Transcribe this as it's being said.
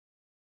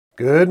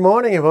Good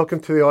morning and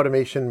welcome to the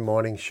Automation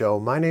Morning Show.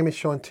 My name is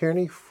Sean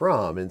Tierney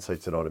from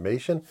Insights in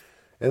Automation,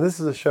 and this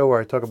is a show where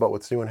I talk about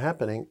what's new and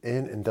happening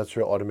in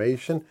industrial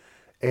automation.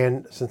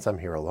 And since I'm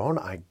here alone,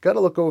 I got to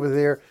look over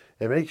there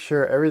and make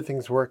sure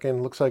everything's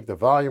working. Looks like the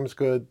volume's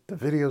good, the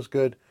video's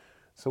good,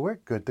 so we're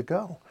good to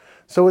go.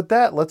 So with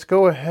that, let's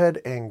go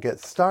ahead and get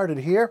started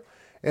here.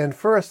 And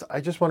first, I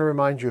just want to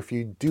remind you, if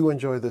you do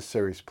enjoy this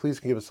series, please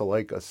give us a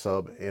like, a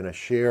sub, and a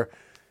share.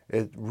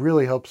 It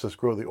really helps us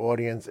grow the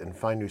audience and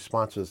find new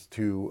sponsors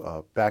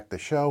to back the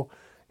show.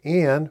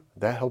 And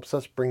that helps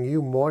us bring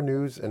you more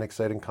news and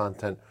exciting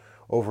content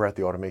over at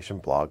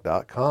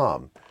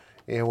theautomationblog.com.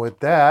 And with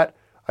that,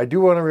 I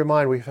do want to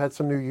remind, we've had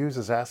some new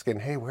users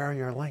asking, hey, where are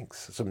your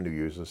links? Some new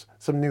users,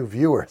 some new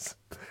viewers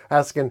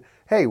asking,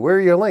 hey, where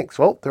are your links?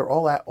 Well, they're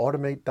all at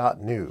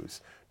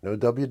automate.news. No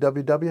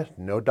www,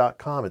 no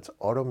 .com. It's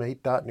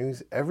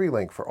automate.news. Every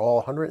link for all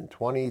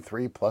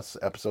 123 plus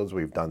episodes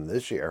we've done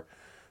this year,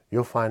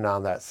 you'll find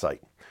on that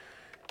site.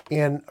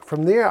 And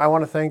from there, I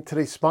want to thank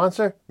today's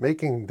sponsor,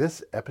 making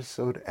this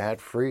episode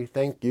ad-free.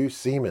 Thank you,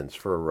 Siemens,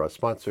 for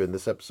sponsoring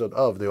this episode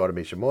of the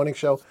Automation Morning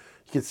Show.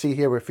 You can see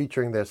here we're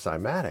featuring their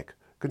Cymatic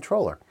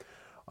controller.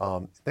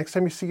 Next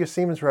time you see your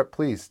Siemens rep,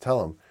 please tell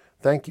them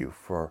thank you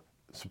for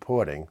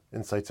supporting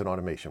Insights in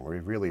Automation. We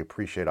really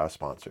appreciate our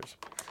sponsors.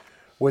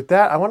 With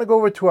that, I want to go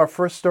over to our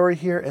first story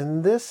here,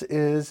 and this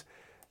is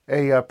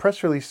a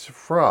press release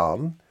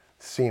from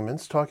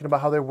Siemens talking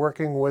about how they're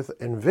working with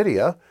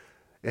NVIDIA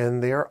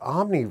in their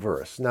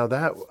Omniverse. Now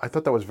I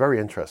thought that was very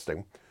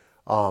interesting.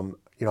 I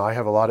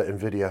have a lot of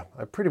NVIDIA.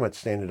 I pretty much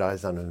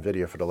standardized on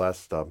NVIDIA for the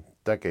last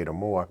decade or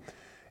more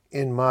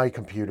in my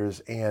computers.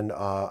 And,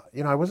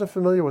 I wasn't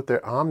familiar with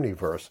their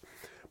Omniverse,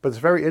 but it's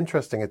very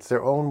interesting. It's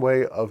their own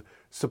way of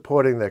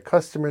supporting their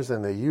customers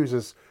and their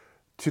users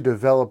to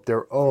develop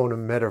their own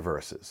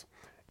metaverses.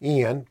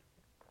 And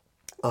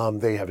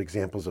they have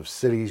examples of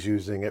cities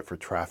using it for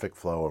traffic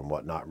flow and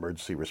whatnot,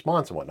 emergency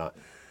response and whatnot.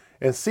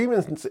 And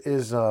Siemens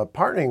is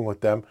partnering with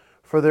them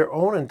for their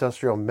own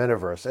industrial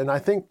metaverse. And I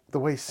think the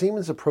way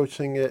Siemens is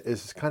approaching it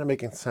is kind of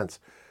making sense.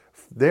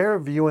 They're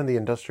viewing the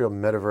industrial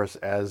metaverse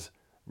as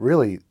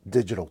really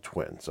digital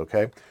twins,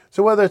 okay?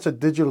 So whether it's a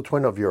digital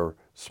twin of your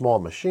small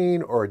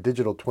machine or a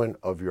digital twin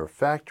of your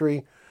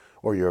factory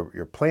or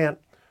your plant,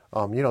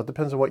 it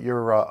depends on what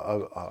your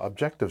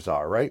objectives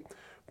are, right?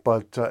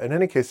 But in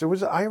any case,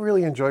 I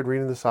really enjoyed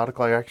reading this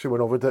article. I actually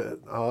went over to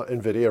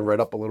NVIDIA and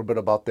read up a little bit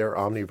about their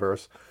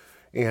Omniverse.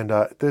 And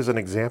there's an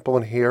example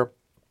in here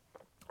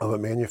of a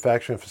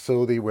manufacturing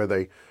facility where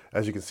they,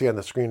 as you can see on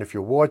the screen if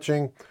you're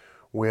watching,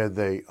 where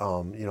they,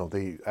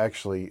 they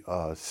actually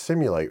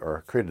simulate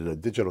or created a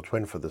digital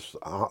twin for this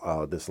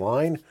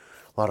line.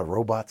 A lot of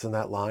robots in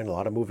that line, a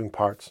lot of moving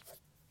parts.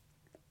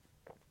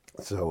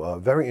 So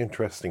very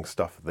interesting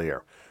stuff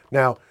there.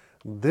 Now,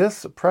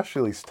 this press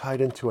release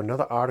tied into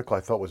another article I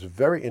thought was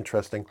very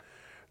interesting.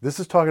 This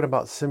is talking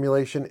about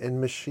simulation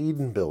in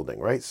machine building,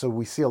 right? So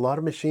we see a lot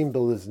of machine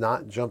builders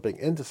not jumping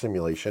into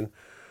simulation,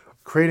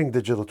 creating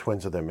digital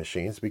twins of their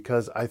machines,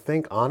 because I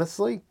think,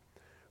 honestly,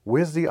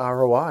 where's the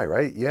ROI,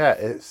 right? Yeah,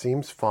 it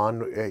seems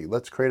fun. Hey,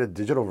 let's create a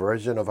digital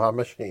version of our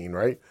machine,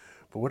 right?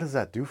 But what does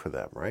that do for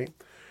them, right?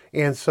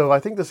 And so I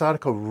think this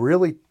article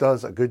really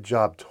does a good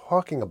job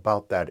talking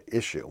about that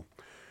issue.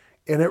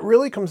 And it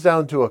really comes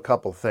down to a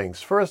couple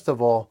things. First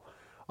of all,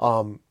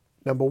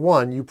 number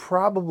one, you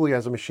probably,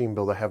 as a machine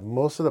builder, have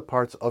most of the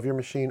parts of your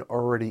machine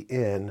already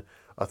in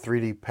a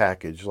 3D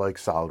package like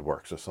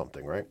SolidWorks or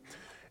something, right?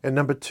 And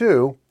number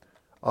two,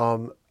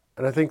 and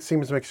I think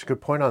Siemens makes a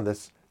good point on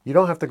this, you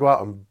don't have to go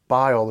out and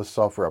buy all this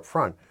software up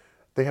front.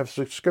 They have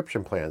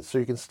subscription plans, so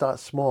you can start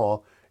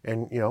small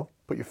and,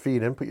 put your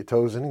feet in, put your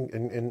toes in,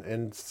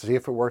 and see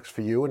if it works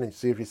for you and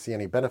see if you see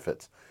any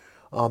benefits.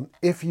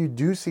 If you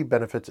do see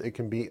benefits, it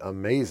can be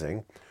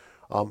amazing,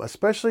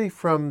 especially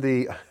from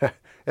the,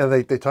 and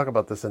they talk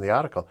about this in the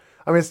article.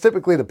 I mean, it's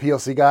typically the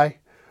PLC guy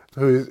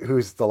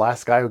who's the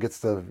last guy who gets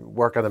to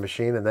work on the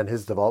machine, and then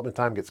his development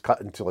time gets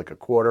cut into like a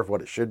quarter of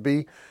what it should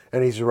be,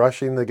 and he's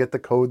rushing to get the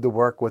code to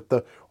work with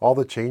all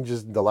the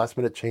changes, the last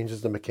minute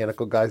changes the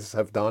mechanical guys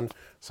have done.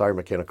 Sorry,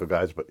 mechanical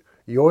guys, but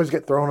you always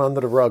get thrown under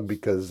the rug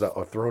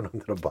or thrown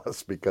under the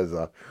bus because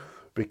the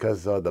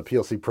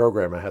PLC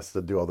programmer has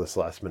to do all this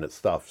last minute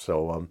stuff.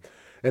 So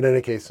in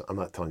any case, I'm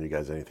not telling you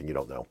guys anything you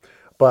don't know.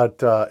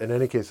 But in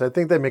any case, I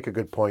think they make a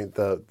good point.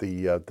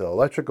 The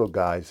electrical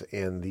guys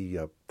and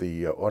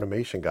the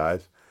automation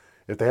guys,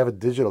 if they have a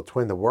digital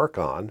twin to work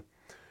on,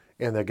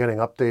 and they're getting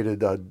updated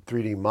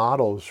 3D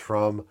models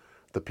from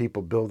the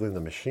people building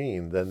the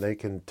machine, then they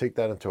can take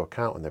that into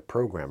account in their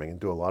programming and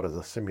do a lot of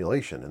the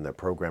simulation in their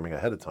programming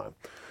ahead of time.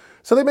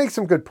 So they make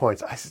some good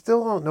points. I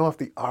still don't know if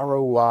the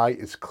ROI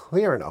is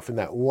clear enough in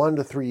that 1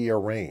 to 3 year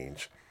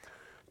range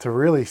to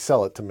really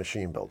sell it to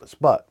machine builders,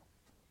 but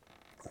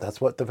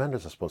that's what the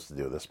vendors are supposed to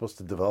do. They're supposed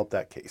to develop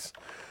that case.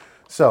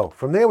 So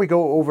from there, we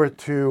go over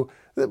to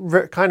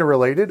kind of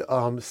related,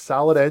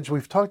 Solid Edge.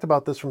 We've talked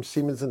about this from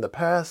Siemens in the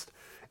past.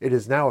 It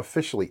is now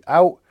officially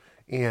out,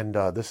 And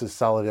this is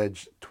Solid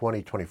Edge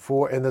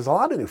 2024, and there's a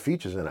lot of new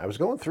features in it. I was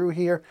going through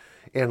here,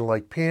 and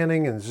like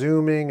panning and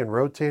zooming and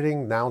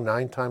rotating, now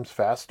 9 times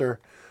faster.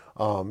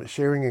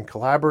 Sharing and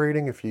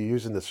collaborating if you're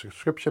using the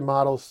subscription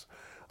models.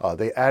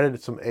 They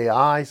added some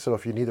AI, so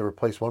if you need to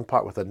replace one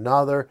part with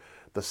another,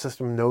 the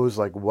system knows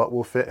like what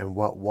will fit and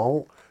what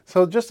won't.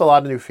 So just a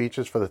lot of new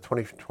features for the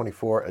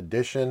 2024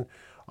 edition.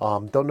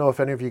 Don't know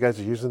if any of you guys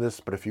are using this,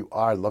 but if you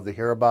are, I'd love to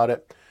hear about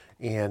it.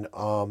 And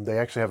they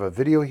actually have a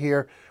video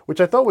here,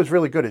 which I thought was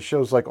really good. It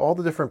shows like all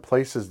the different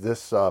places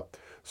this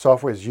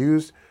software is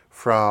used,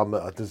 from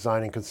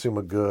designing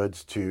consumer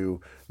goods to,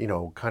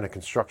 kind of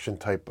construction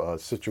type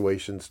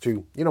situations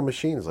to,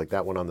 machines like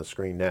that one on the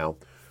screen now.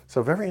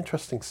 So very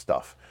interesting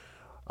stuff.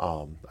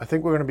 I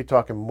think we're going to be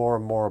talking more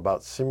and more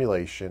about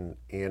simulation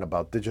and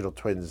about digital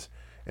twins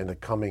in the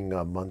coming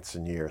months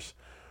and years.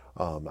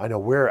 I know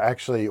we're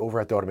actually over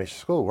at the Automation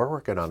School, we're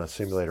working on a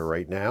simulator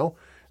right now.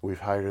 We've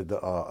hired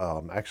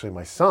actually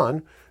my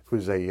son,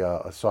 who's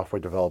a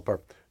software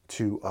developer,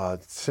 to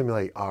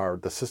simulate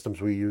the systems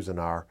we use in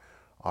our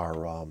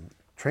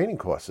training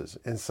courses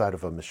inside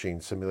of a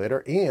machine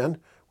simulator, and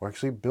we're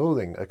actually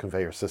building a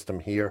conveyor system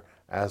here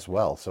as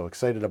well. So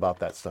excited about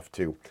that stuff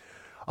too.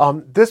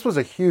 This was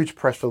a huge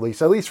press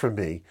release, at least for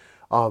me.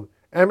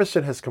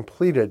 Emerson has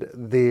completed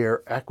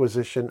their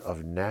acquisition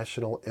of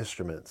National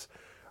Instruments.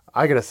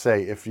 I gotta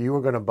say, if you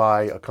were going to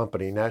buy a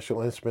company,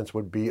 National Instruments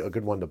would be a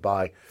good one to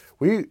buy.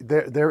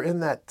 They're in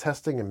that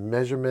testing and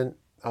measurement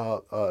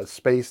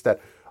space that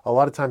a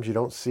lot of times you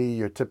don't see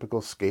your typical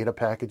SCADA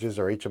packages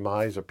or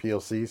HMIs or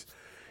PLCs.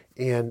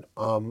 And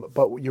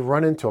but you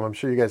run into them. I'm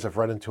sure you guys have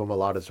run into them a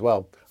lot as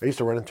well. I used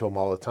to run into them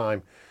all the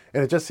time,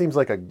 and it just seems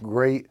like a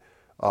great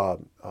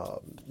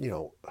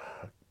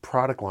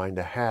product line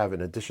to have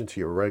in addition to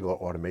your regular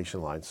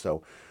automation line.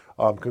 So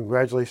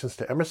congratulations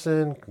to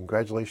Emerson,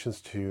 congratulations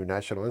to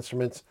National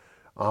Instruments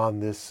on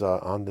this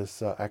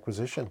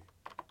acquisition.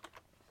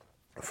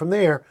 From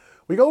there,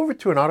 we go over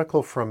to an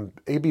article from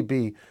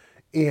ABB,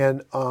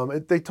 and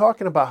they're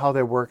talking about how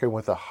they're working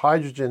with a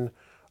hydrogen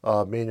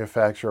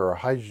manufacturer or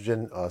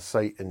hydrogen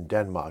site in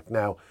Denmark.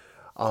 Now,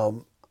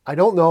 I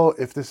don't know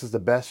if this is the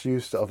best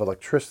use of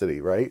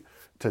electricity, right?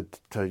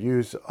 To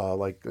use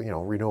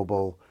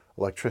renewable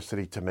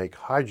electricity to make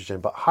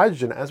hydrogen. But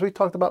hydrogen, as we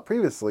talked about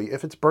previously,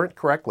 if it's burnt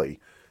correctly,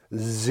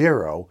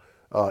 zero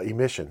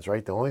emissions,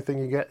 right? The only thing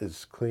you get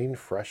is clean,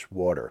 fresh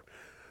water.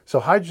 So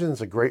hydrogen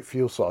is a great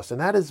fuel source,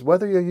 and that is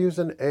whether you're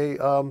using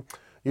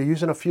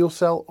a fuel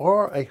cell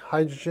or a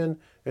hydrogen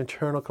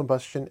internal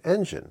combustion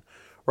engine,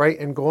 right?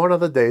 And gone are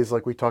the days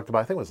like we talked about,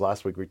 I think it was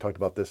last week we talked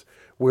about this,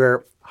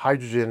 where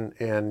hydrogen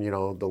and,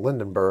 the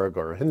Lindenberg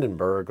or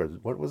Hindenburg, or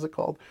what was it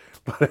called?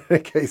 But in any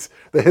case,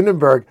 the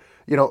Hindenburg,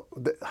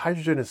 the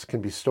hydrogen can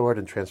be stored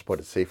and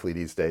transported safely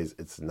these days.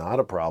 It's not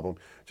a problem.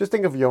 Just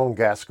think of your own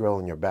gas grill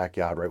in your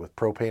backyard, right, with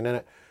propane in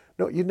it.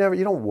 No, you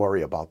don't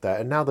worry about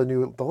that. And now the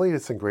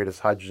latest and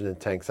greatest hydrogen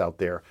tanks out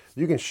there,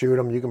 you can shoot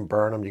them, you can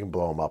burn them, you can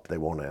blow them up. They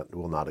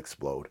will not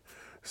explode.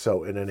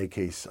 So in any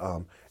case,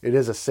 it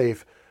is a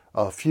safe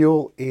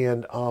fuel.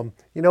 And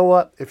you know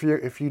what? If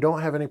you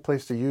don't have any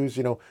place to use,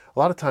 a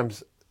lot of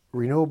times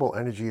renewable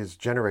energy is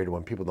generated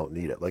when people don't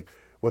need it. Like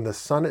when the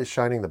sun is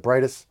shining the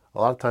brightest, a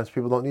lot of times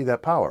people don't need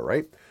that power,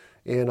 right?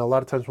 And a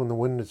lot of times when the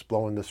wind is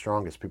blowing the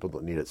strongest, people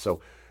don't need it.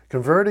 So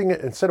converting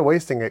it, instead of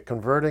wasting it,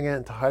 converting it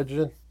into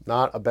hydrogen,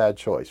 not a bad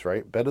choice,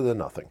 right? Better than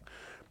nothing.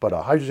 But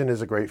hydrogen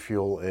is a great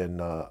fuel, and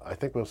I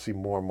think we'll see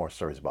more and more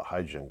stories about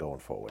hydrogen going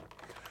forward.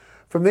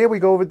 From there, we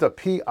go over to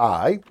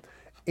PI,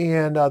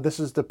 and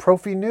this is the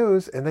Profi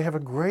News, and they have a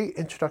great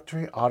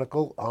introductory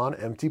article on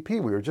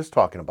MTP. We were just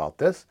talking about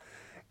this,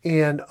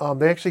 and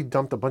they actually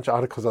dumped a bunch of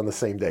articles on the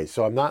same day.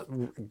 So I'm not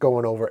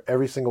going over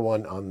every single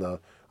one on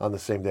the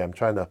same day. I'm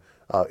trying to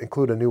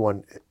include a new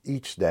one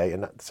each day,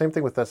 and same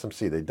thing with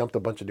SMC. They dumped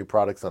a bunch of new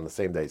products on the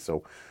same day,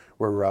 so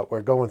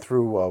we're going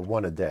through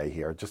one a day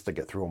here just to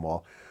get through them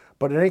all.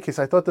 But in any case,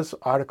 I thought this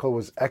article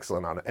was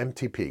excellent on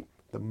MTP,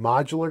 the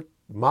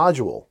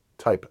module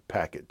type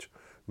package.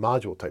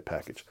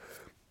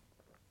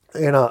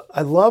 And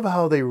I love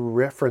how they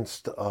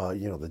referenced,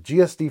 the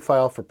GSD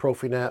file for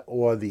Profinet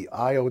or the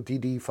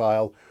IODD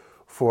file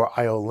for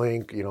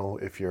IO-Link.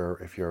 If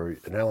you're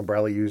an Allen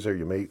Bradley user,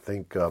 you may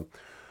think, an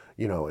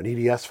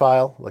EDS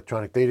file,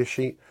 electronic data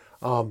sheet.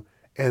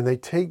 And they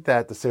take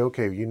that to say,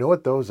 okay, you know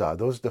what those are?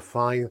 Those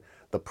define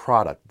the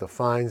product,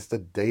 defines the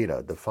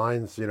data,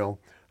 defines,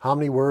 how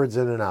many words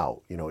in and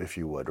out, if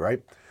you would,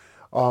 right?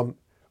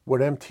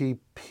 What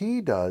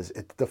MTP does,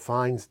 it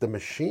defines the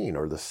machine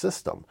or the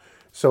system.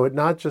 So it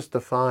not just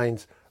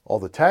defines all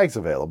the tags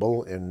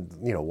available and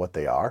what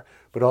they are,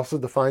 but also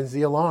defines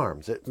the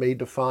alarms. It may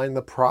define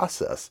the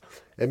process.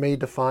 It may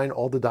define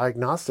all the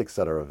diagnostics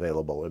that are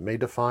available. It may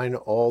define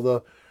all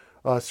the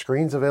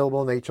screens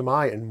available in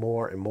HMI and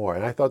more and more.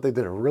 And I thought they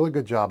did a really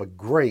good job, a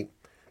great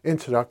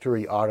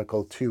introductory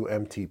article to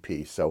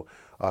MTP. So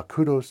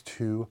kudos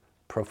to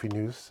Profi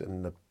News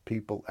and the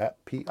people at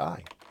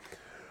PI.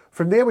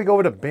 From there, we go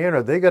over to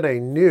Banner. They got a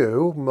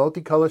new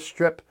multicolor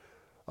strip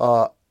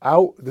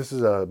out. This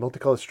is a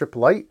multicolor strip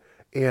light,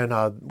 And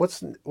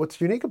what's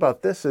unique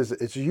about this is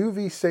it's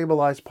UV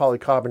stabilized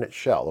polycarbonate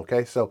shell.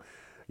 Okay, so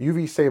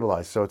UV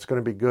stabilized, so it's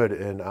going to be good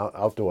in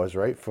outdoors,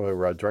 right,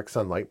 for direct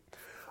sunlight.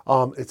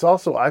 It's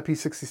also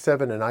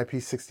IP67 and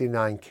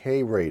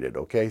IP69K rated.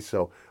 Okay,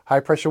 so high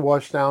pressure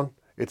washdown,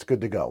 it's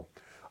good to go.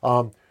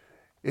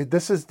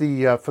 This is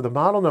the for the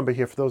model number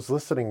here. For those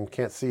listening and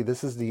can't see,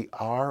 this is the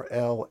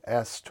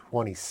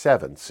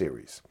RLS27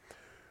 series.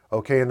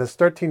 Okay, and there's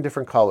 13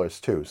 different colors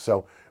too.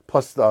 So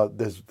plus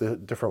there's the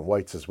different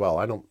whites as well.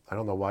 I don't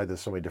know why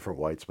there's so many different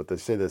whites, but they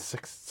say there's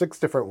six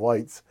different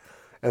whites,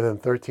 and then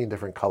 13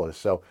 different colors.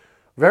 So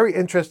very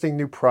interesting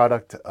new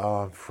product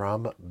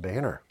from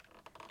Banner.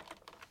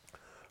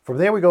 From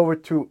there we go over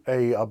to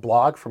a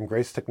blog from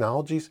Grace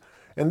Technologies,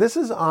 and this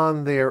is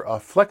on their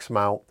flex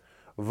mount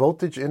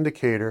voltage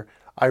indicator.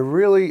 I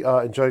really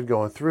enjoyed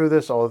going through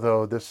this,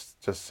 although this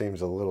just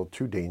seems a little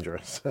too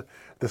dangerous,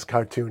 this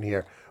cartoon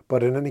here.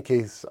 But in any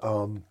case,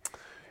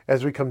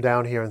 as we come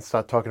down here and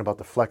start talking about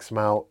the flex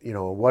mount, you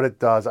know, what it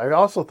does, I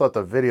also thought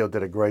the video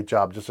did a great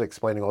job just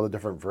explaining all the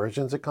different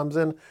versions it comes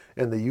in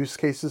and the use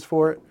cases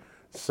for it.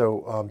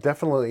 So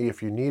definitely,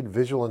 if you need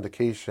visual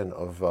indication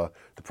of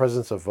the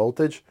presence of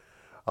voltage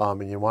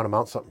and you want to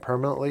mount something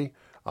permanently,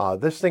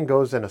 this thing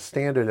goes in a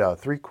standard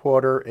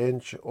 3/4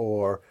 inch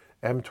or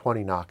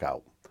M20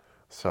 knockout.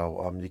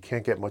 So you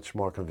can't get much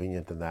more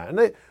convenient than that.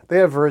 And they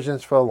have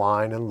versions for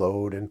line and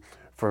load and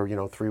for, you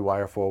know,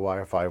 3-wire,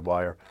 4-wire,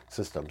 5-wire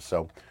systems.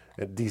 So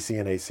DC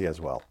and AC as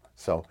well.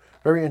 So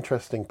very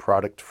interesting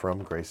product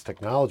from Grace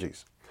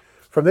Technologies.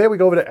 From there we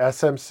go over to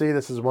SMC.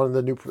 This is one of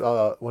the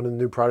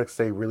new products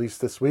they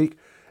released this week,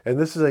 and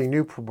this is a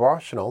new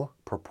proportional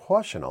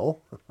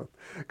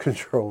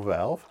control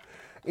valve.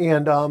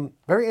 And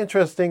very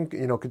interesting,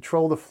 you know,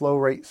 control the flow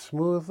rate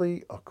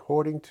smoothly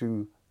according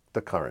to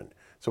the current.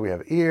 So we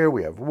have air,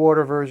 we have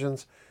water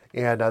versions,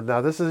 and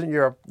now this isn't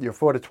your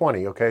 4 to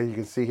 20, okay? You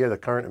can see here the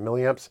current in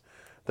milliamps.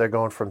 They're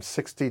going from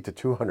 60 to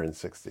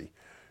 260.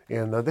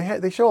 And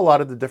they show a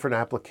lot of the different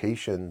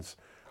applications,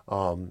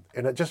 and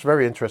it's just a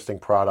very interesting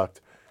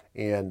product.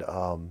 And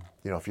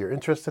you know, if you're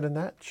interested in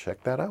that,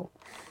 check that out.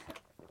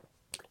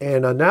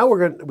 And now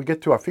we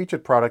get to our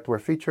featured product. We're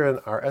featuring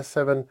our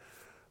S7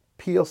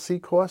 PLC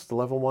course, the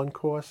level 1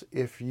 course.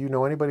 If you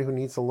know anybody who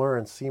needs to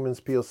learn Siemens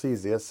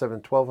PLCs, the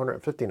S7 1200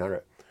 and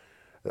 1500,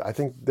 I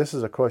think this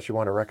is a course you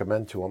want to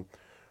recommend to them.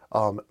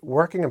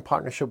 Working in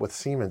partnership with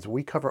Siemens,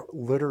 we cover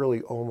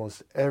literally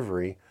almost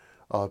every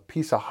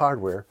piece of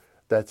hardware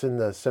that's in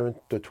the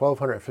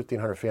 1200 and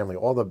 1500 family,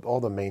 all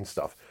the main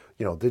stuff,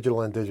 you know,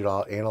 digital in, digital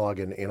out, analog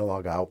in,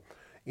 analog out.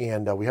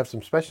 And we have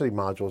some specialty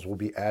modules we'll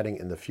be adding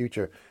in the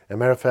future. As a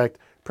matter of fact,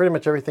 pretty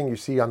much everything you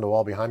see on the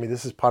wall behind me,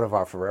 this is part of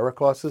our Ferrera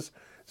courses.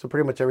 So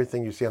pretty much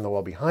everything you see on the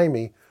wall behind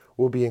me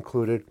will be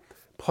included.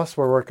 Plus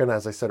we're working,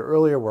 as I said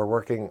earlier, we're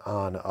working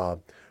on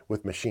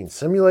with machine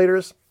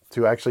simulators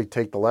to actually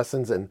take the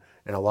lessons and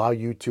allow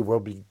you to, we'll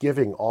be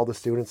giving all the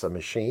students a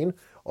machine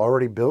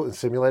already built and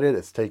simulated.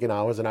 It's taken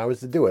hours and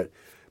hours to do it,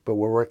 but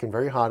we're working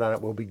very hard on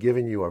it. We'll be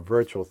giving you a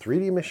virtual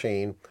 3D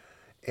machine,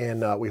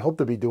 and we hope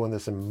to be doing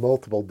this in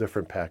multiple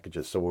different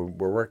packages. So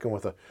we're working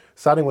with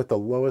starting with the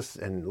lowest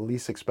and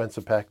least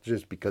expensive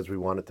packages because we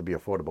want it to be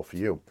affordable for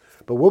you.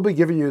 But we'll be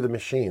giving you the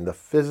machine, the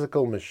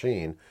physical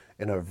machine,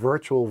 and a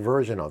virtual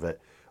version of it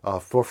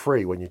for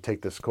free when you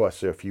take this course.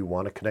 So if you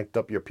want to connect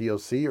up your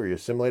PLC or your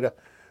simulator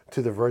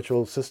to the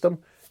virtual system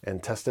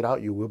and test it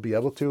out, you will be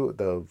able to.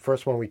 The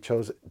first one we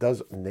chose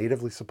does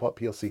natively support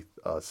PLC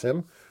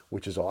Sim,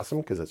 which is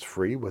awesome because it's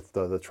free with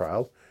the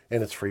trial,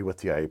 and it's free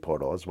with TIA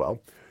Portal as well.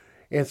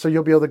 And so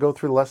you'll be able to go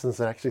through the lessons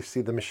and actually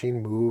see the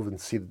machine move and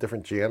see the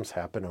different jams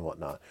happen and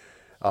whatnot.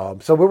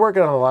 So we're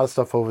working on a lot of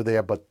stuff over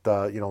there, but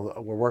you know,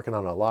 we're working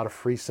on a lot of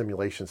free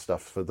simulation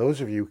stuff. For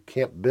those of you who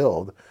can't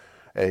build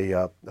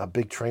a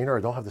big trainer or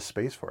don't have the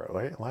space for it,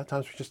 right? A lot of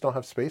times we just don't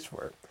have space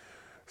for it.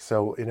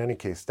 So in any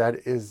case,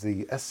 that is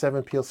the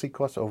S7 PLC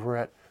course over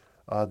at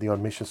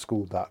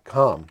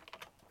theautomationschool.com.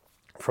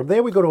 From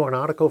there, we go to an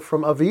article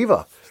from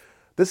Aviva.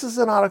 This is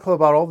an article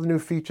about all the new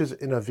features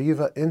in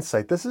Aviva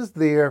Insight. This is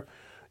their,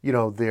 you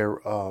know, their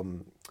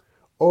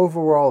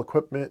overall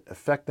equipment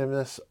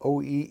effectiveness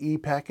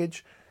OEE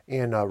package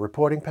and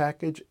reporting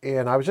package.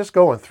 And I was just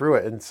going through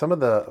it, and some of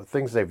the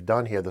things they've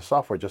done here, the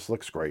software just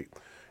looks great.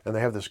 And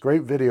they have this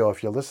great video.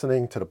 If you're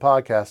listening to the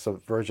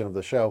podcast version of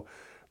the show,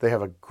 they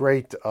have a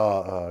great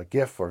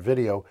GIF or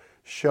video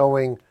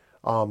showing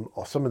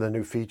some of the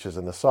new features,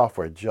 and the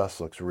software just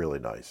looks really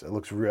nice. It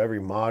looks very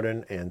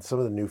modern, and some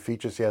of the new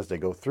features he has, they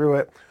go through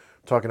it,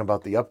 talking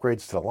about the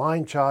upgrades to the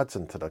line charts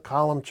and to the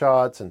column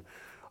charts, and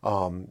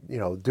you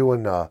know,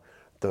 doing the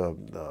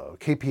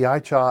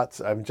KPI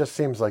charts. I mean, it just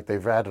seems like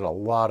they've added a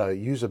lot of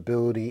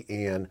usability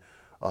and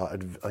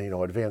you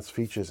know, advanced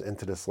features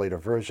into this later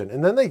version.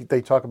 And then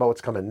they talk about what's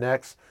coming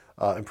next,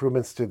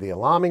 improvements to the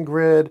alarming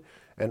grid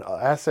and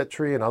asset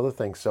tree and other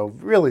things. So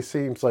really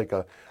seems like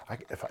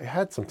if I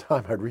had some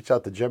time, I'd reach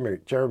out to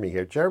Jeremy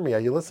here. Jeremy, are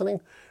you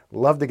listening?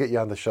 Love to get you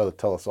on the show to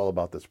tell us all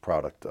about this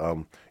product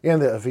and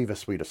the Aviva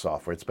suite of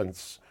software. It's been,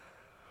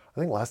 I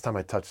think last time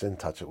I touched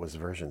InTouch, it was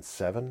version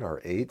 7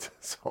 or 8.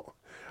 So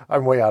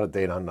I'm way out of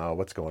date on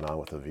what's going on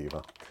with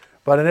Aviva.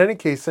 But in any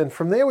case, and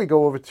from there we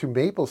go over to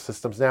Maple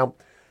Systems. Now,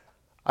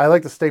 I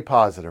like to stay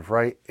positive,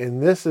 right?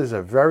 And this is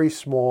a very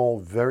small,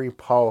 very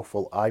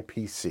powerful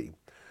IPC.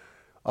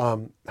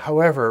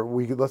 However,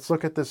 let's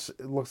look at this.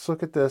 Let's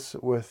look at this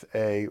with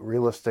a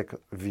realistic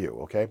view.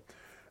 Okay,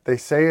 they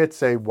say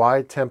it's a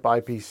wide temp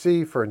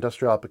IPC for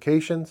industrial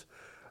applications.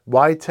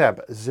 Wide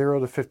temp 0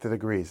 to 50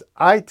 degrees.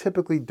 I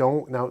typically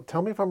don't. Now,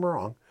 tell me if I'm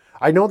wrong.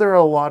 I know there are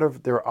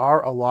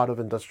a lot of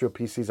industrial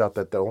PCs out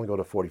there that only go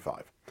to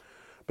 45,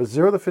 but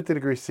 0 to 50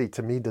 degrees C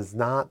to me does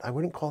not. I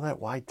wouldn't call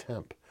that wide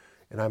temp.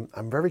 And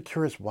I'm very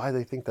curious why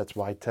they think that's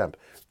wide temp.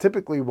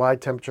 Typically,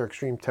 wide temperature,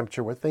 extreme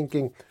temperature, we're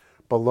thinking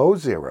below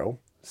 0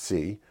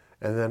 C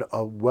and then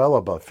well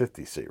above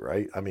 50 C,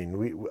 right? I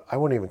mean, I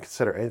wouldn't even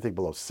consider anything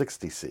below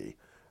 60 C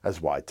as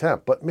wide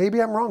temp. But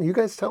maybe I'm wrong. You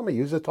guys tell me.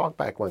 Use the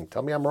talkback link.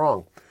 Tell me I'm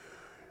wrong.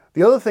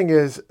 The other thing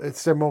is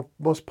it's their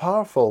most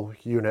powerful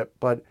unit,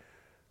 but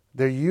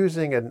they're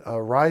using a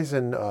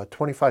Ryzen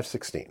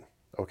 2516,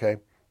 okay?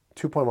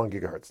 2.1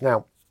 gigahertz.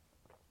 Now,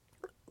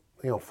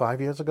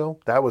 5 years ago,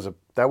 that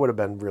would have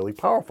been really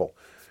powerful.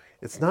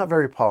 It's not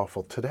very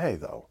powerful today,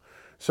 though.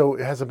 So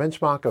it has a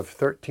benchmark of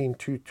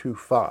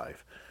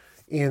 13225.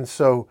 And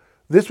so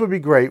this would be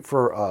great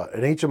for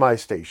an HMI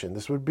station.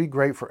 This would be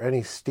great for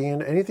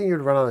anything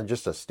you'd run on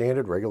just a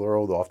standard, regular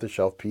old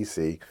off-the-shelf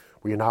PC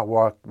where you're not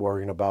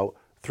worrying about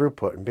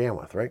throughput and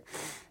bandwidth, right,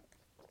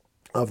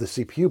 of the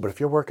CPU. But if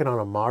you're working on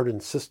a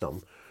modern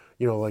system,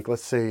 like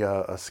let's say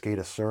a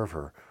SCADA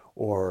server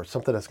or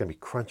something that's going to be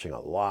crunching a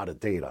lot of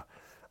data,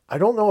 I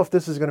don't know if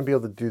this is going to be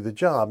able to do the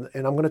job,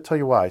 and I'm going to tell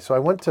you why. So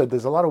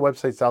there's a lot of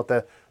websites out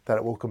there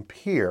that will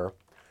compare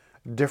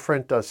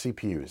different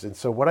CPUs. And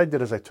so what I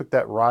did is I took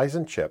that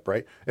Ryzen chip,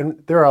 right?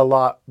 And there are a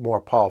lot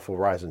more powerful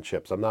Ryzen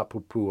chips. I'm not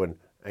poo-pooing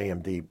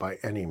AMD by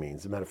any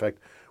means. As a matter of fact,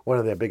 one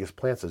of their biggest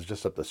plants is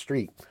just up the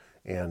street.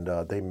 And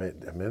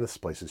this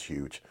place is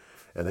huge,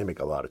 and they make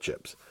a lot of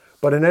chips.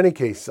 But in any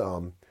case,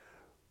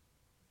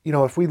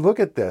 if we look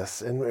at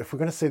this, and if we're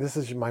going to say this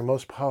is my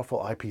most powerful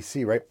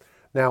IPC, right?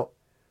 Now,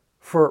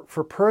 for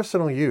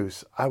personal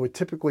use, I would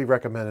typically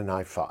recommend an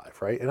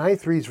i5, right? An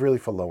i3 is really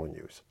for low-end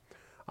use.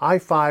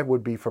 i5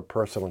 would be for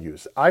personal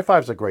use.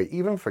 i5s are great,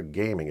 even for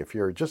gaming. If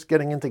you're just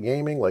getting into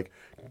gaming, like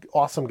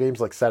awesome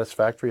games like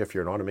Satisfactory, if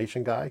you're an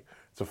automation guy,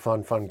 it's a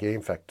fun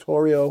game.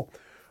 Factorio.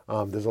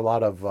 There's a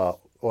lot of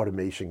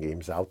automation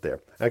games out there.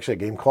 Actually, a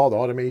game called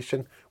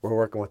Automation. We're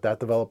working with that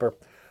developer.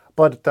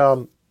 But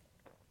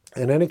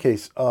in any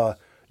case,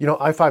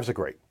 i5s are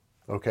great.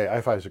 Okay,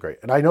 i5s are great.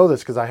 And I know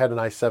this because I had an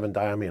i7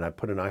 die on me, and I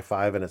put an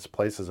i5 in its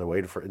place as a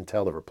way for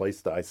Intel to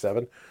replace the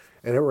i7.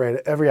 And it ran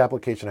every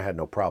application. I had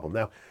no problem.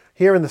 Now,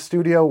 here in the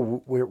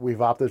studio,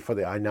 we've opted for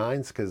the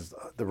i9s because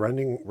the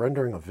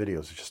rendering of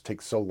videos just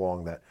takes so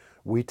long that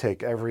we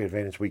take every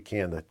advantage we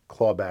can to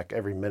claw back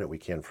every minute we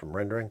can from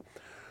rendering.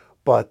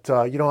 But,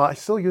 I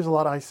still use a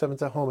lot of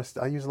i7s at home.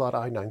 I use a lot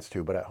of i9s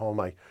too, but at home,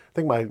 I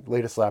think my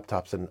latest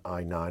laptop's an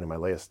i9 and my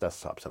latest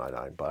desktop's an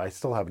i9. But I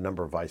still have a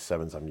number of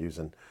i7s I'm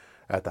using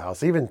at the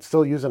house. Even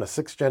still using a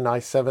 6th gen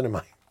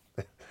i7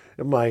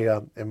 in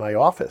my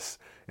office,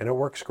 and it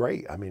works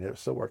great. I mean, it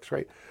still works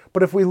great.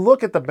 But if we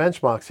look at the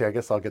benchmarks here, I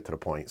guess I'll get to the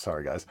point.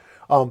 Sorry, guys.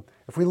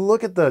 If we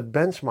look at the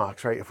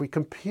benchmarks, right, if we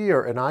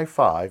compare an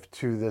i5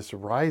 to this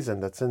Ryzen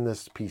that's in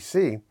this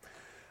PC,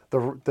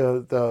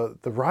 the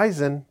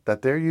Ryzen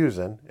that they're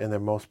using in their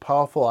most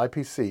powerful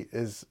IPC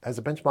has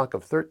a benchmark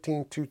of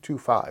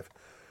 13225.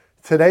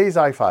 Today's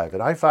i5,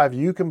 an i5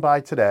 you can buy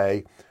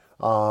today,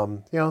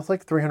 it's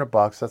like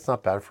 $300. That's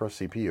not bad for a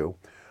CPU.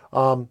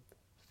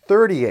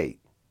 38.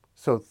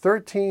 So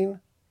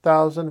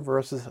 13,000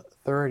 versus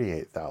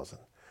 38,000.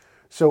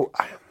 So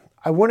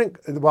I wouldn't,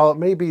 while it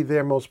may be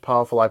their most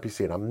powerful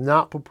IPC, and I'm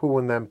not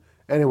poo-pooing them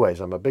anyways,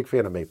 I'm a big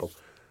fan of Maple.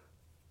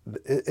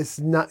 It's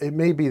not. It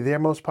may be their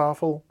most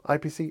powerful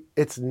IPC.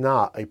 It's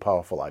not a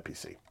powerful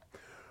IPC.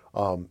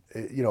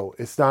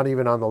 It's not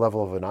even on the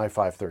level of an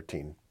i5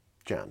 13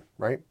 gen,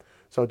 right?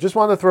 So just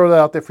wanted to throw that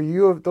out there for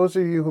you. Those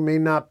of you who may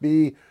not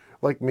be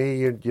like me,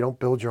 you don't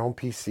build your own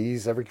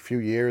PCs every few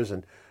years,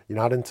 and you're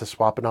not into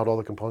swapping out all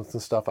the components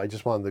and stuff. I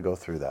just wanted to go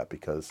through that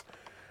because,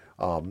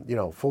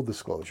 full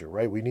disclosure,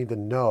 right? We need to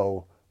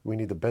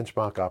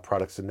benchmark our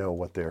products to know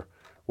what they're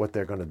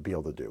going to be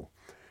able to do.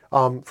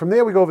 From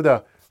there, we go over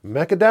to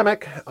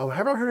Mechademic. I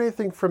haven't heard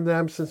anything from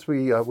them since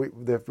we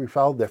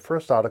followed their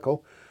first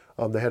article.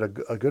 They had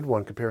a good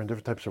one comparing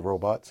different types of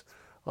robots.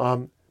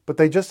 But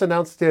they just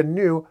announced their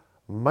new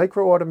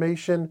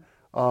micro-automation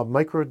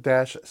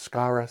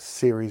Micro-SCARA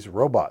series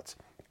robots.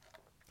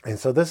 And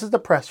so this is the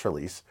press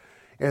release.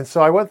 And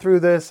so I went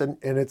through this, and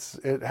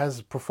it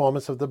has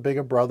performance of the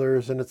bigger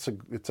brothers, and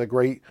it's a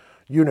great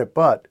unit,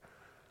 but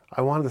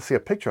I wanted to see a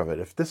picture of it.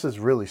 If this is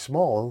really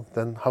small,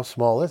 then how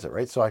small is it,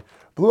 right? So I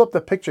blew up the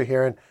picture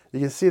here, and you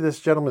can see this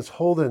gentleman's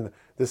holding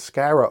this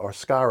SCARA,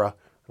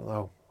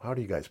 how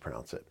do you guys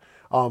pronounce it?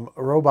 A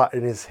robot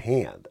in his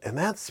hand, and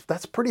that's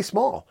pretty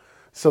small.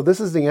 So this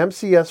is the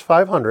MCS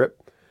 500.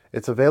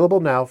 It's available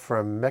now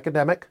from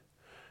Mechademic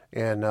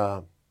And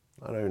I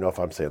don't even know if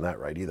I'm saying that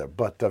right either,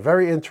 but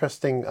very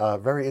interesting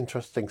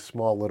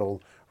small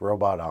little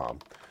robot arm.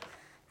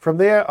 From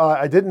there,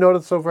 I did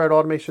notice over at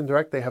Automation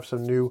Direct, they have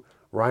some new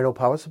Rhino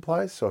power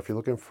supplies. So if you're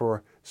looking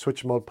for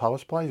switch mode power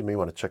supplies, you may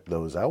want to check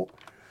those out.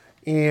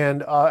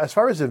 And as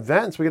far as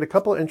events, we got a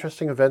couple of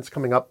interesting events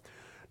coming up.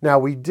 Now,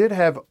 we did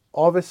have,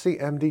 obviously,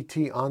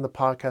 MDT on the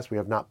podcast. We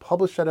have not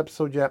published that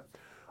episode yet,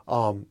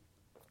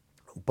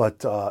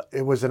 but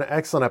it was an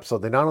excellent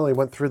episode. They not only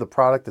went through the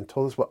product and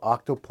told us what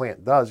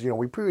Octoplant does.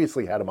 We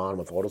previously had them on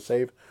with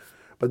Autosave,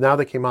 but now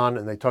they came on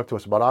and they talked to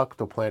us about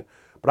Octoplant.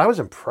 But I was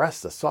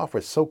impressed. The software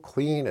is so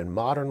clean and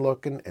modern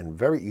looking and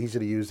very easy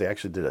to use. They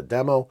actually did a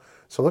demo.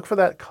 So look for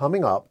that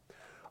coming up.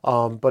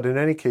 But in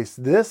any case,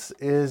 this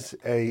is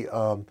a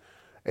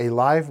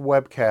live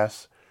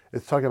webcast.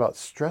 It's talking about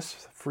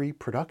stress-free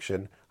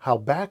production, how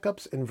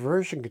backups and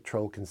version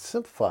control can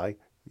simplify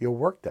your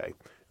workday.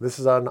 This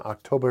is on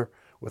October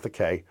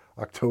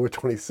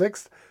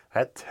 26th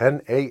at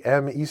 10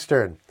 a.m.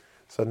 Eastern.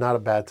 So not a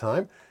bad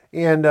time.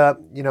 And,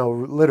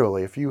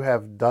 literally, if you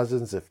have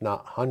dozens, if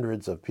not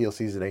hundreds of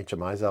PLCs and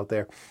HMIs out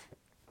there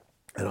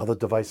and other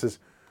devices,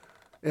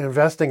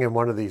 investing in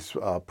one of these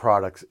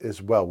products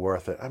is well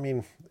worth it. I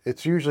mean,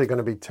 it's usually going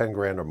to be 10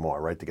 grand or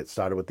more, right, to get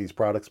started with these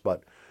products.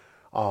 But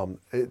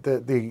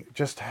the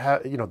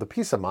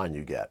peace of mind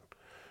you get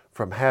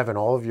from having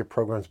all of your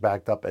programs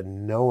backed up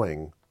and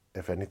knowing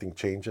if anything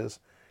changes,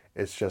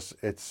 it's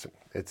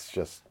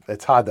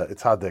hard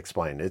to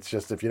explain. It's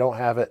just, if you don't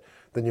have it,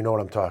 then you know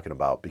what I'm talking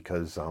about.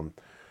 Because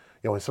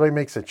when somebody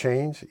makes a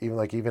change,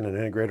 even an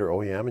integrator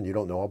OEM, and you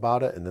don't know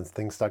about it, and then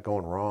things start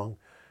going wrong,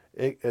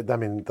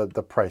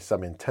 the price,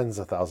 tens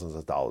of thousands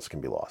of dollars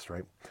can be lost,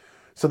 right?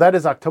 So that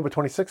is October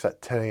 26th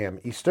at 10 a.m.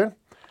 Eastern.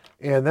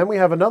 And then we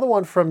have another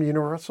one from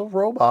Universal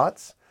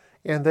Robots,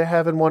 and they're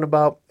having one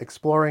about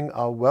exploring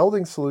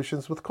welding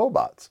solutions with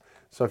cobots.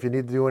 So if you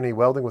need to do any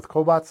welding with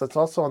cobots, that's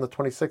also on the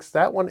 26th.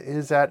 That one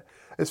is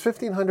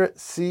 1500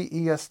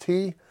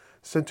 CEST,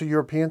 Central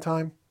European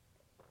Time,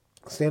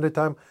 Standard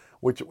Time,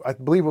 which I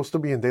believe will still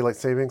be in daylight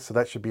savings. So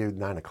that should be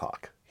 9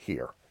 o'clock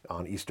here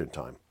on Eastern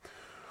Time.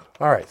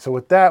 All right. So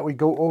with that, we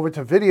go over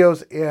to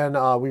videos, and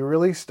we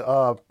released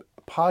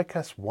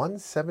podcast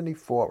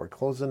 174. We're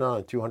closing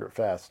on 200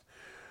 fast.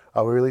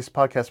 We released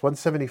podcast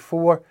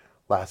 174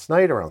 last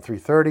night around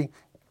 3:30,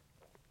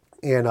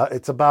 and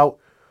it's about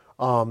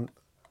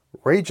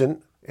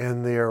Ragent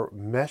and their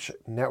mesh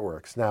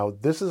networks. Now,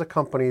 this is a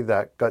company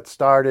that got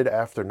started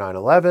after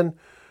 9/11.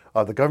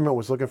 The government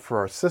was looking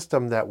for a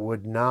system that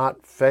would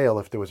not fail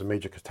if there was a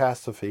major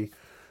catastrophe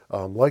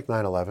like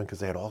 9/11, because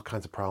they had all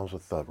kinds of problems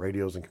with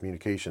radios and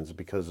communications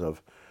because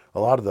of a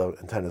lot of the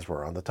antennas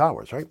were on the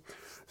towers, right?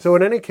 So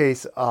in any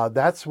case,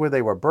 that's where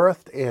they were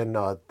birthed, and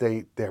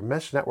their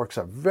mesh networks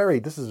are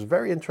this is a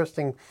very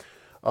interesting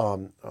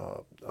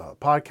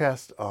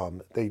podcast.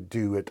 They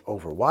do it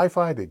over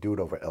Wi-Fi. They do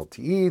it over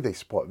LTE. They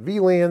support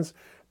VLANs.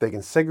 They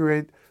can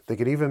segregate. They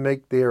can even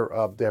make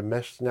their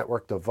mesh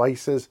network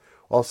devices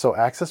also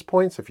access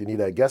points if you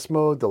need a guest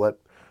mode to let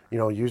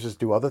users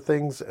do other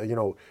things.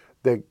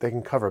 They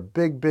can cover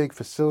big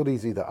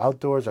facilities, either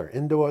outdoors or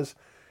indoors.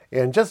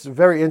 And just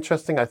very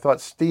interesting. I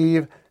thought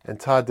Steve and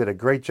Todd did a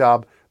great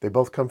job. They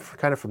both come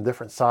kind of from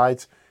different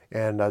sides,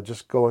 and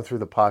just going through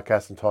the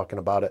podcast and talking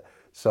about it.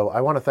 So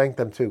I want to thank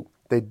them too.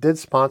 They did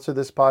sponsor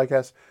this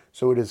podcast,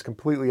 so it is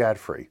completely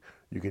ad-free.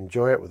 You can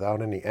enjoy it without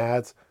any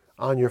ads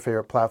on your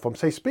favorite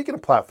platforms. Hey, speaking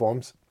of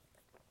platforms,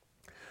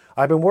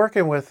 I've been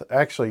working with,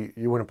 actually,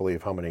 you wouldn't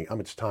believe how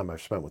much time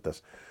I've spent with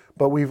this,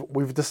 but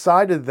we've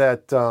decided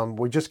that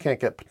we just can't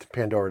get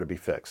Pandora to be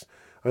fixed.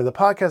 The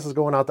podcast is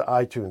going out to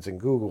iTunes and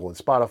Google and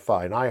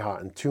Spotify and iHeart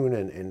and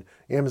TuneIn and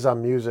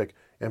Amazon Music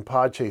and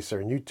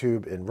Podchaser and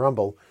YouTube and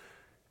Rumble,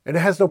 and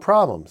it has no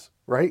problems,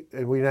 right?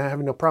 And we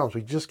have no problems.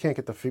 We just can't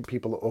get the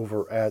people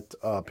over at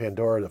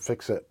Pandora to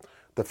fix it.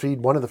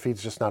 One of the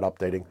feeds just not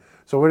updating.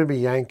 So we're going to be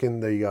yanking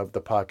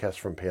the podcast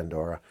from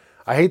Pandora.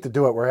 I hate to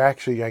do it. We're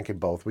actually yanking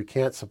both. We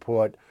can't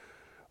support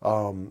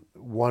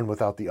one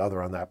without the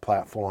other on that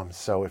platform.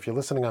 So if you're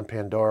listening on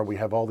Pandora, we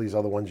have all these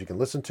other ones you can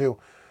listen to.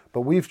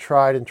 But we've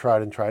tried, and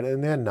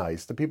they're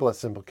nice. The people at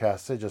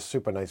Simplecast, they're just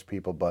super nice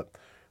people, but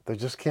they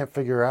just can't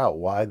figure out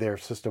why their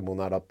system will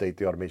not update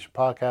the Automation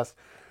Podcast.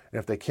 And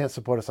if they can't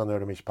support us on the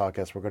Automation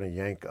Podcast, we're going to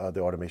yank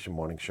the Automation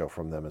Morning Show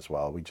from them as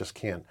well. We just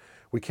can't.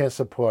 We can't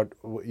support.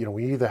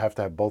 We either have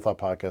to have both our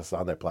podcasts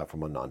on their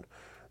platform or none.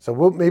 So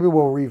maybe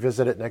we'll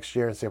revisit it next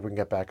year and see if we can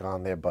get back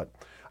on there.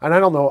 And I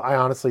don't know. I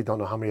honestly don't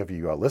know how many of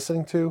you are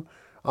listening to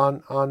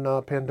on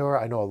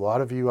Pandora. I know a lot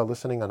of you are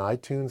listening on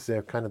iTunes.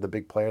 They're kind of the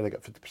big player. They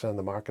got 50% of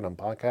the market on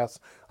podcasts.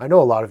 I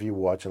know a lot of you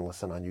watch and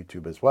listen on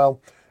YouTube as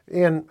well,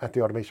 and at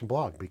the Automation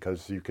blog,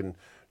 because you can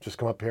just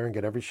come up here and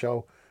get every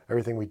show,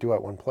 everything we do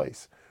at one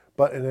place.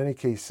 But in any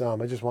case,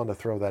 I just wanted to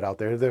throw that out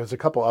there. There's a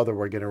couple other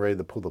we're getting ready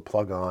to pull the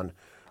plug on.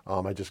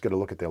 I just got to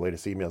look at their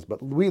latest emails. But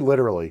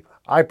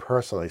I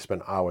personally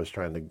spent hours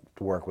trying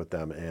to work with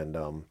them,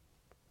 and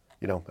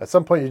at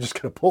some point you're just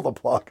going to pull the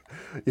plug.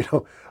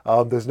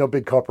 There's no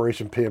big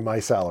corporation paying my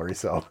salary,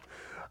 so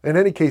In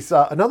any case,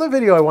 another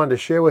video I wanted to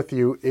share with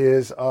you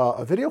is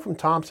a video from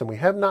Thompson. We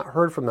have not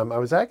heard from them. I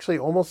was actually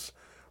almost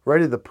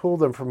ready to pull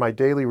them from my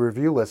daily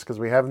review list because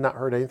we have not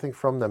heard anything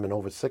from them in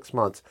over 6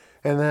 months.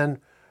 And then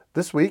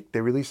this week,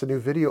 they released a new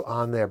video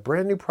on their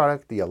brand new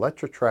product, the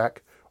Electratrack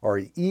or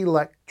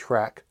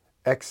Electrack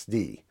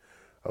XD.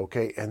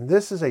 Okay, and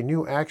this is a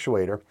new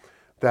actuator,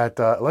 that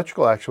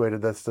electrical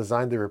actuator that's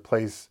designed to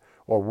replace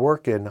or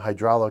work in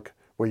hydraulic,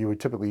 where you would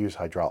typically use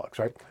hydraulics,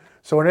 right?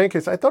 So in any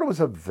case, I thought it was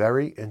a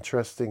very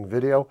interesting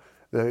video.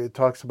 It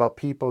talks about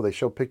people. They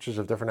show pictures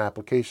of different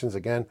applications.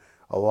 Again,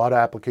 a lot of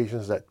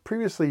applications that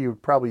previously you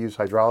would probably use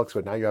hydraulics,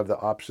 but now you have the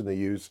option to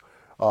use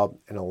an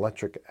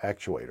electric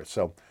actuator.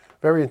 So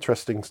very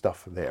interesting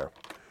stuff there.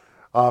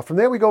 From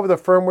there, we go over the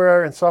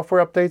firmware and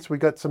software updates. We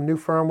got some new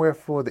firmware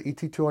for the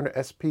ET200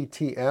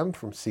 SPTM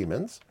from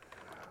Siemens.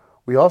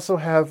 We also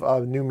have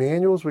new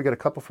manuals. We got a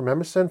couple from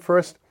Emerson.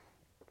 First,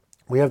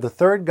 we have the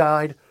third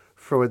guide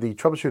for the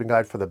troubleshooting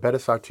guide for the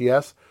Bettis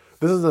RTS.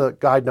 This is the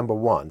guide number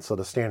 1, so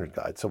the standard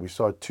guide. So we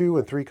saw 2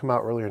 and 3 come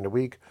out earlier in the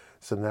week.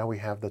 So now we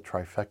have the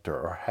trifecta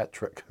or hat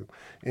trick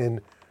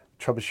in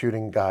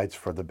troubleshooting guides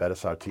for the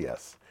Bettis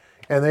RTS.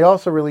 And they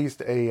also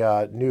released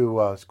a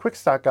new quick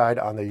start guide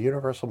on the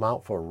universal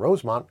mount for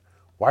Rosemont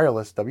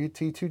wireless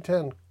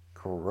WT210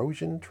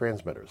 corrosion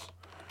transmitters.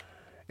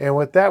 And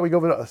with that, we go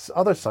over to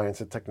other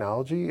science and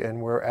technology, and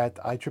we're at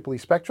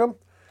IEEE Spectrum.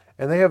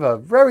 And they have a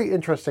very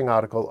interesting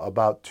article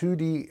about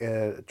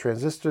 2D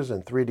transistors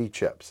and 3D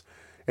chips.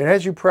 And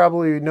as you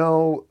probably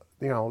know,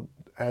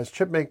 as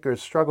chip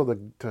makers struggle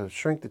to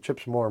shrink the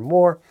chips more and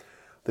more,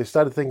 they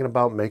started thinking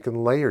about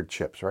making layered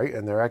chips, right?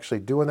 And they're actually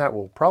doing that.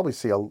 We'll probably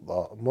see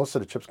most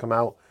of the chips come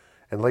out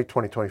in late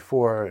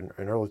 2024 and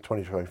early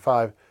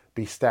 2025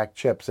 be stacked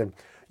chips. And,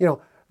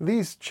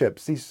 these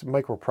chips, these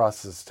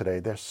microprocessors today,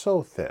 they're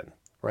so thin,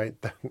 right?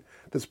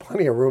 There's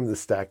plenty of room to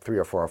stack 3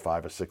 or 4 or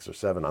 5 or 6 or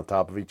 7 on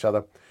top of each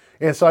other.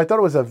 And so I thought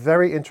it was a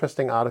very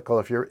interesting article.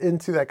 If you're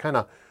into that kind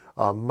of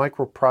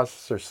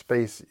microprocessor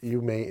space,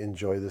 you may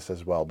enjoy this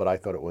as well. But I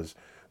thought it was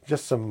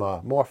just some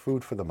more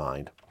food for the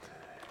mind.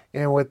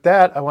 And with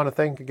that, I want to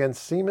thank again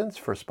Siemens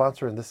for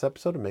sponsoring this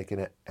episode and making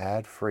it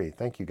ad-free.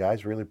 Thank you,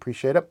 guys. Really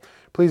appreciate it.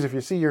 Please, if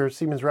you see your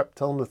Siemens rep,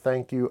 tell them to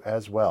thank you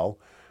as well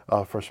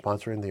for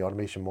sponsoring the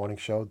Automation Morning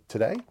Show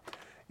today.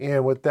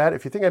 And with that,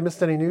 if you think I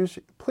missed any news,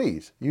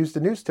 please use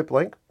the news tip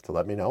link to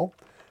let me know.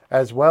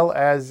 As well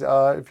as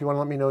if you want to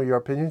let me know your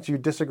opinions, you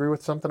disagree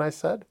with something I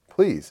said,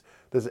 please.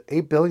 There's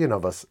 8 billion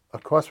of us.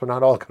 Of course, we're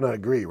not all going to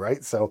agree,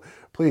 right? So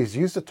please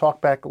use the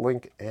talkback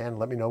link and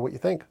let me know what you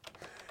think.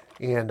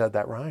 And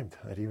that rhymed.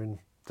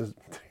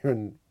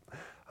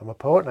 I'm a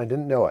poet and I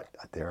didn't know it.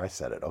 There, I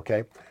said it,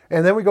 okay?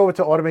 And then we go over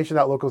to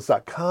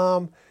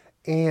automation.locals.com.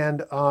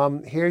 And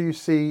here you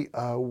see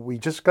we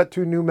just got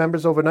 2 new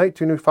members overnight,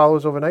 2 new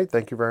followers overnight.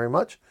 Thank you very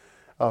much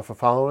for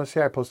following us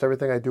here. I post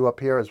everything I do up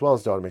here as well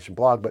as the Automation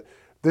blog. But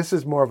this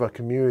is more of a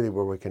community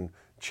where we can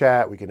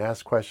chat, we can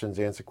ask questions,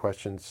 answer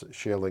questions,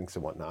 share links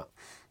and whatnot.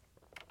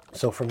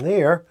 So from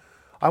there,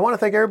 I want to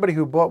thank everybody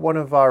who bought one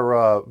of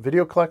our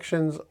video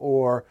collections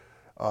or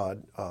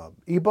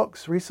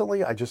ebooks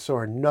recently. I just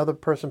saw another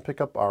person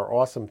pick up our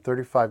awesome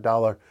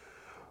 $35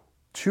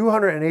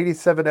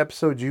 287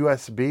 episodes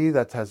USB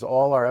that has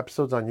all our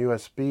episodes on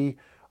USB.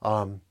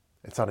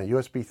 It's on a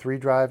USB 3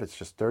 drive. It's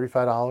just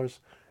 $35,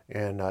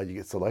 and you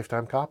get the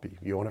lifetime copy.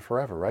 You own it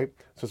forever, right?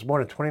 So it's more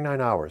than 29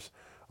 hours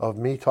of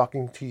me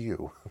talking to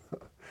you.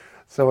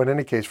 So in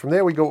any case, from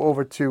there we go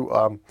over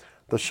to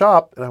the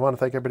shop, and I want to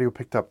thank everybody who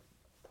picked up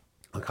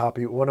a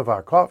copy of one of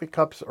our coffee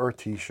cups or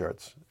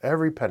t-shirts.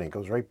 Every penny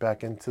goes right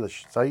back into the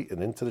site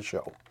and into the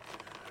show.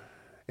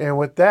 And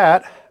with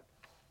that,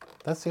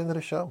 that's the end of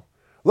the show.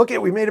 Look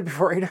we made it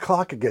before 8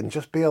 o'clock again,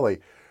 just barely.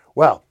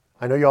 Well,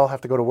 I know you all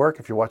have to go to work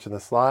if you're watching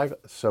this live,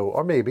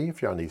 or maybe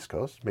if you're on the East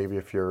Coast, maybe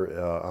if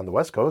you're on the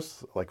West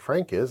Coast, like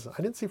Frank is. I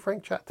didn't see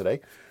Frank chat today.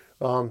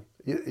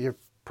 You're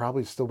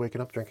probably still waking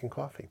up drinking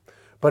coffee.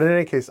 But in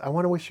any case, I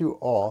want to wish you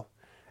all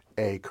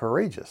a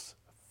courageous,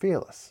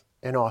 fearless,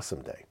 and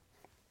awesome day.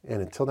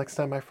 And until next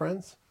time, my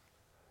friends,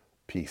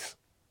 peace.